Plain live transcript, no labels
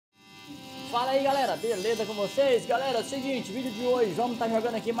Fala aí galera, beleza com vocês? Galera, é o seguinte, vídeo de hoje, vamos estar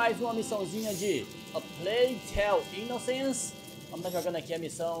jogando aqui mais uma missãozinha de A Plague Tale Innocence. Vamos estar jogando aqui a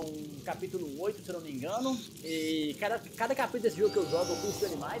missão capítulo 8, se eu não me engano. E cada capítulo desse jogo que eu jogo, eu curto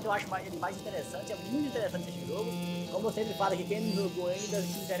ele mais, eu acho ele mais interessante, é muito interessante esse jogo. Como eu sempre falo aqui, quem não jogou ainda,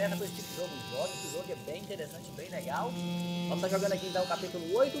 se interessa por esse tipo de jogo, joga, esse jogo é bem interessante, bem legal. Vamos estar jogando aqui então o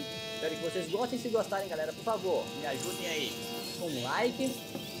capítulo 8, espero que vocês gostem. Se gostarem galera, por favor, me ajudem aí com um like.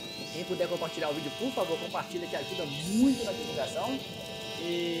 Quem puder compartilhar o vídeo, por favor, compartilha, que ajuda muito na divulgação.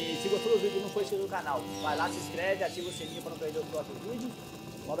 E se gostou do vídeo e não for inscrito no canal, vai lá, se inscreve, ativa o sininho para não perder os próximos vídeos.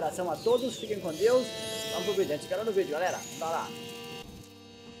 Um abração a todos, fiquem com Deus. Vamos pro vídeo, a gente fica no vídeo, galera. Vamos lá.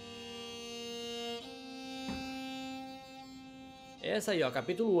 Essa aí, ó,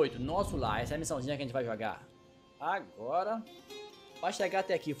 capítulo 8, Nosso Lar. Essa é a missãozinha que a gente vai jogar agora. Pra chegar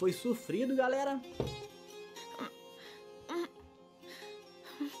até aqui foi sofrido, galera.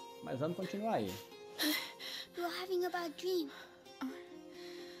 Mas vamos continuar aí. You're having a bad dream.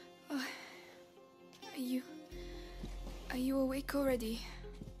 Are you awake already?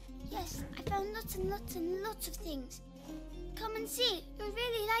 Yes, I found lots and lots and lots of things. Come and see, you'll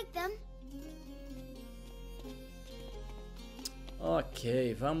really like them.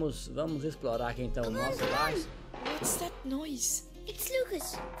 Ok, vamos explorar aqui então o nosso lar. What's that noise? It's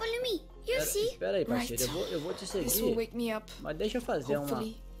Lucas. Follow me. You'll see. Espera aí, parceiro, eu vou te This will seguir. wake me up. Mas deixa eu fazer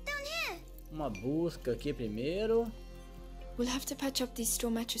Hopefully. uma busca aqui primeiro. We'll have to patch up these straw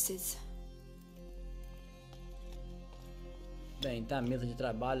mattresses. Bem, tá a mesa de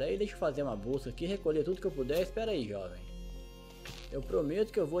trabalho aí, deixa eu fazer uma busca aqui, recolher tudo que eu puder. Espera aí, jovem. Eu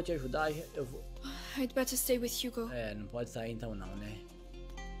prometo que eu vou te ajudar, eu vou... I'd better stay with Hugo. É, não pode sair então não, né?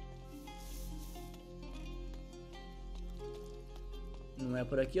 Não é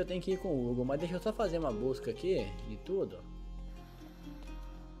por aqui, eu tenho que ir com o Hugo, mas deixa eu só fazer uma busca aqui de tudo.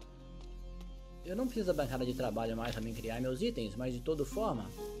 Eu não preciso da bancada de trabalho mais pra mim criar meus itens, mas de toda forma...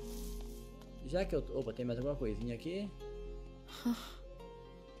 Já que eu... Opa, tem mais alguma coisinha aqui?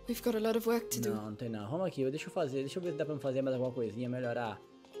 We've got a lot of work to do. Não tem não. Vamos aqui, deixa eu ver se dá pra fazer mais alguma coisinha, melhorar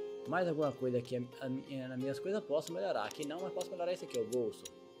mais alguma coisa aqui. Nas minhas coisas posso melhorar. Aqui não, mas posso melhorar esse aqui, o bolso.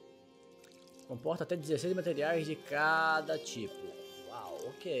 Comporta até 16 materiais de cada tipo. Uau,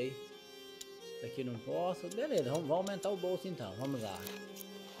 ok. Isso aqui não posso. Beleza, vamos aumentar o bolso então. Vamos lá.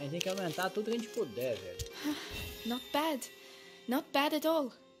 A gente tem que aumentar tudo que a gente puder, velho. Not bad. Not bad at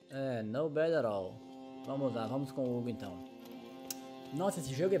all. É, no bad at all. Vamos lá, vamos com o Hugo então. Nossa,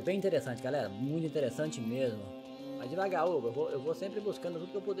 esse jogo é bem interessante, galera. Muito interessante mesmo. Mas devagar, Hugo. Eu vou sempre buscando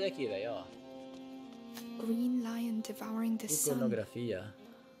tudo que eu puder aqui, velho, ó. Green lion devouring the sun. Iconografia.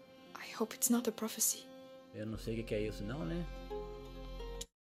 I hope it's not a prophecy. Eu não sei o que é isso não, né?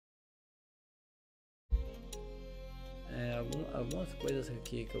 É, algumas coisas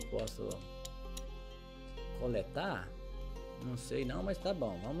aqui que eu posso coletar. Não sei não, mas tá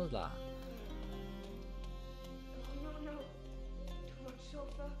bom. Vamos lá.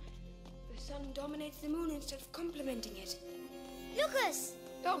 The sun dominates the moon instead of complementing it. Lucas!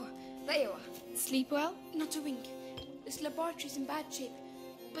 Oh, there you are. Sleep well? Not a wink. This laboratory's in bad shape,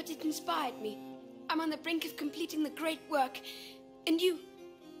 but it inspired me. I'm on the brink of completing the great work, and you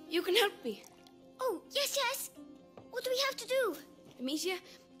can help me. Oh, yes, yes. What do we have to do? Amicia,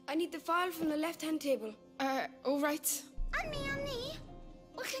 I need the file from the left-hand table. All right. And me.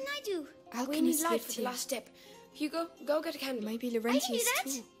 What can I do? We need Alchemist light lived for the here. last step. Hugo, go get a candle. Maybe I can do Laurentius that.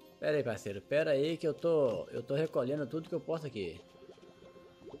 too. Pera aí, parceiro. Pera aí que eu tô recolhendo tudo que eu posso aqui.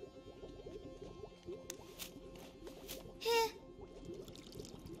 Here.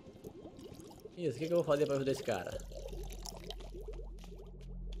 Isso, o que eu vou fazer pra ajudar esse cara?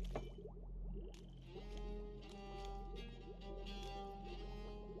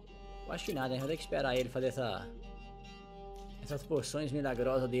 Eu acho que nada, a gente vai ter que esperar ele fazer essas poções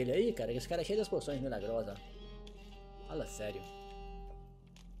milagrosas dele aí, cara. Esse cara é cheio das poções milagrosas. Fala sério.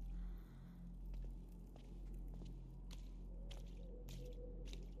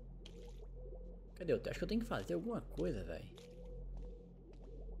 Cadê? Acho que eu tenho que fazer alguma coisa, velho.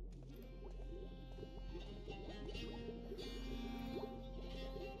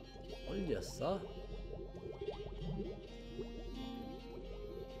 Olha só.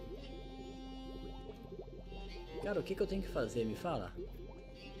 Cara, o que eu tenho que fazer? Me fala.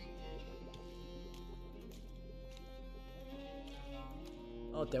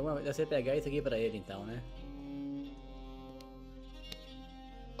 Oh, tem alguma... Deve ser pegar isso aqui pra ele então, né?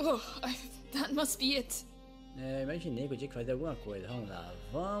 Oh, that must be it. É, imaginei que eu tinha que fazer alguma coisa. Vamos lá.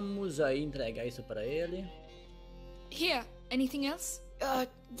 Vamos aí entregar isso pra ele. Here, anything else?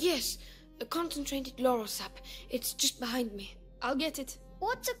 Yes, a concentrated laurel sap. It's just behind me. I'll get it.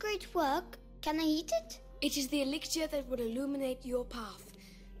 What's a great work? Can I eat it? It is the elixir that will illuminate your path.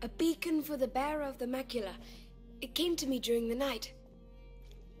 A beacon for the bearer of the macula. It came to me during the night.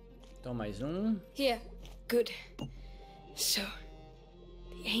 Então mais Here. Good. So,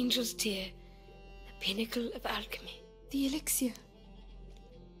 the angel's tear, the pinnacle of alchemy. The elixir.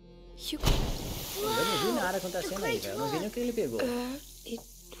 You... Eu não vi nada acontecendo aí, velho. Eu não vi nem o que ele pegou. It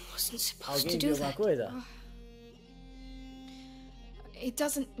wasn't supposed Alguém to viu do alguma that. coisa? It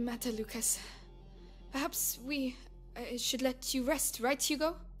doesn't matter, Lucas. Perhaps we should let you rest, right,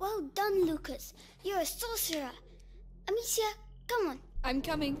 Hugo? Well done, Lucas. You're a sorcerer. Amicia, come on. I'm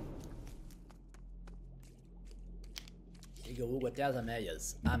coming. Siga o Hugo até as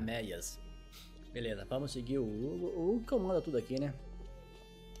ameias. Ameias. Beleza, vamos seguir o Hugo. O Hugo comanda tudo aqui, né?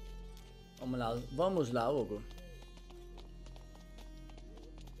 Vamos lá, Hugo.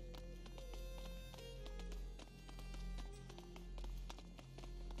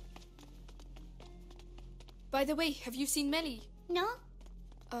 By the way, have you seen Melly? No?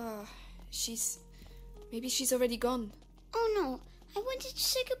 Maybe she's already gone. Oh no, I wanted to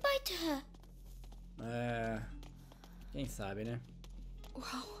say goodbye to her. Quem sabe, né?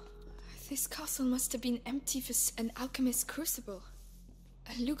 Wow, this castle must have been empty for an alchemist's crucible.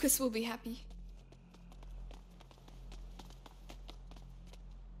 Lucas will be happy.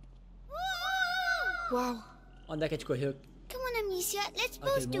 Wow. Onde é que a gente correu? Come on, Amicia, let's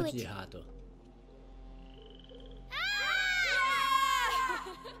Aquele both do monte de it. rato.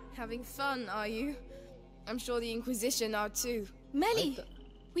 Having fun, are you? I'm sure the Inquisition are too. Melly!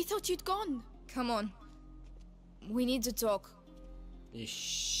 We thought you'd gone. Come on. We need to talk.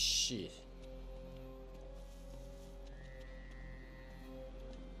 Ixi.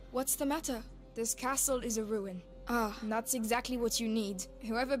 What's the matter? This castle is a ruin. And that's exactly what you need.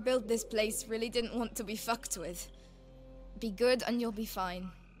 Whoever built this place really didn't want to be fucked with. Be good and you'll be fine.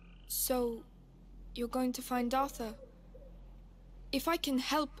 So, you're going to find Arthur? If I can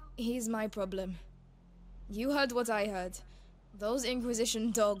help... He's my problem. You heard what I heard. Those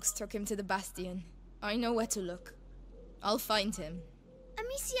Inquisition dogs took him to the Bastion. I know where to look. I'll find him.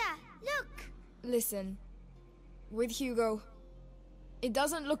 Amicia, look! Listen. With Hugo... It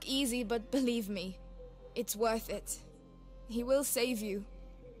doesn't look easy, but believe me. It's worth it. He will save you.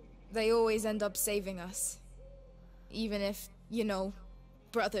 They always end up saving us. Even if, you know,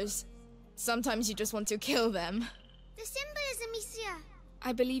 brothers. Sometimes you just want to kill them. The symbol is Amicia.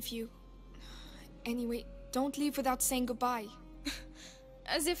 I believe you. Anyway, don't leave without saying goodbye.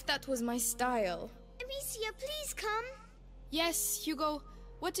 As if that was my style. Amicia, please come. Yes, Hugo.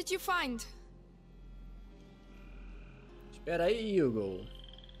 What did you find? Espera aí, Hugo.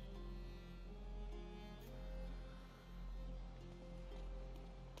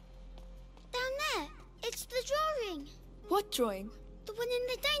 Down there. It's the drawing. What drawing? The one in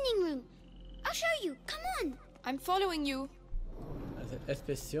the dining room. I'll show you. Come on. I'm following you.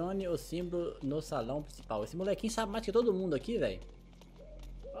 Inspecione o símbolo no salão principal. Esse molequinho sabe mais que todo mundo aqui, velho.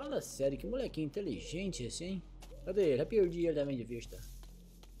 Fala sério, que molequinho inteligente esse, hein? Cadê ele? Já perdi ele também de vista.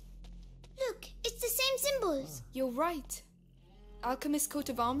 Look, it's the same symbols. You're right. Alchemist's coat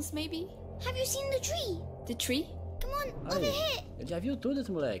of arms, maybe? Have you seen the tree? The tree? Come on, Aí, over here. ele já viu tudo,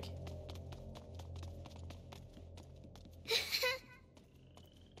 esse moleque.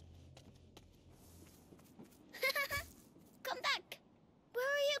 Come back. Where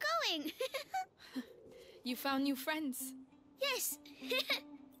are you going? You found new friends. Yes.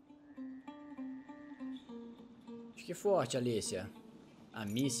 Acho que forte, Alicia.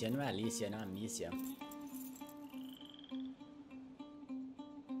 Amicia, não é Alicia, não é Amicia.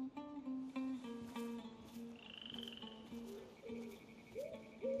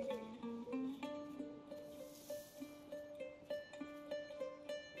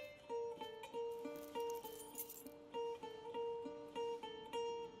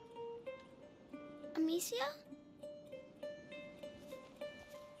 Amicia?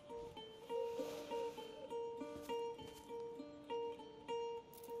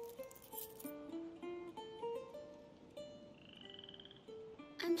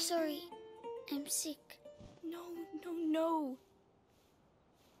 I'm sorry. I'm sick. No, no, no.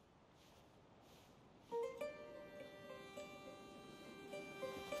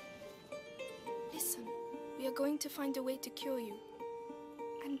 Listen, we are going to find a way to cure you.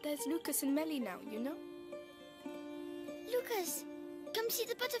 And there's Lucas and Melly now, you know? Lucas, come see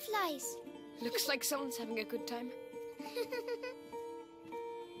the butterflies. Looks like someone's having a good time.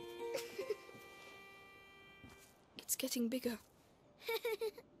 It's getting bigger.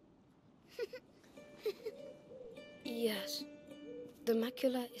 Yes. The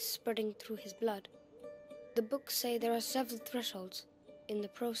macula is spreading through his blood. The books say there are several thresholds. in the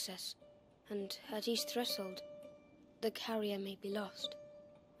process, and at each threshold, the carrier may be lost.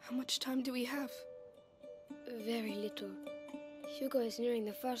 How much time do we have? Very little. Hugo is nearing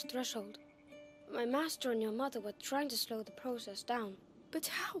the first threshold. My master and your mother were trying to slow the process down. But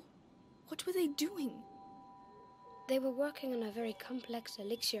how? What were they doing? They were working on a very complex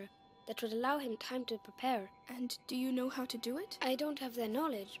elixir that would allow him time to prepare. And do you know how to do it? I don't have their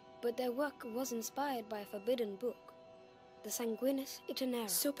knowledge, but their work was inspired by a forbidden book, the Sanguinis Itinera.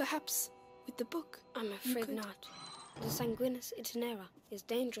 So perhaps with the book? I'm afraid not. The Sanguinis Itinera is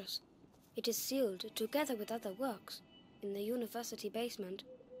dangerous. It is sealed together with other works in the university basement.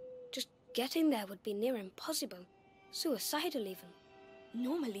 Just getting there would be near impossible. Suicidal even.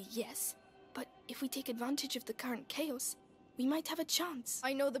 Normally, yes. But if we take advantage of the current chaos, we might have a chance.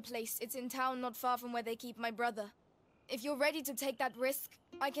 I know the place. It's in town not far from where they keep my brother. If you're ready to take that risk,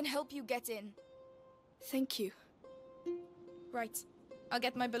 I can help you get in. Thank you. Right. I'll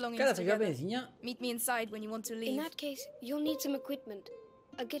get my belongings Cara, essa together. jovenzinha... Meet me inside when you want to leave. In that case, you'll need some equipment.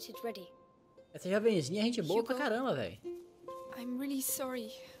 I'll get it ready. Essa jovenzinha é gente boa pra caramba, velho. I'm really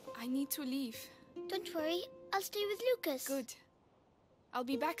sorry. I need to leave. Don't worry, I'll stay with Lucas. Good. I'll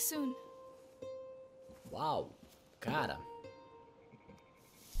be back soon. Uau, cara.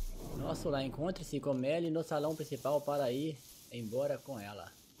 Nosso lá, encontre-se com Melly no salão principal para ir embora com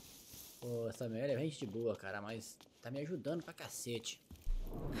ela. Pô, essa Melly é gente boa, cara, mas tá me ajudando pra cacete.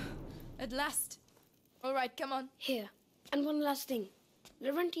 At last. All right, come on. Here, and one last thing.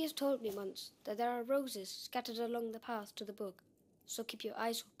 Laurentius told me once that there are roses scattered along the path to the book, so keep your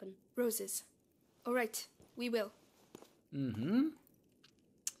eyes open. Roses. All right, we will. Uhum.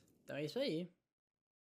 Então é isso aí.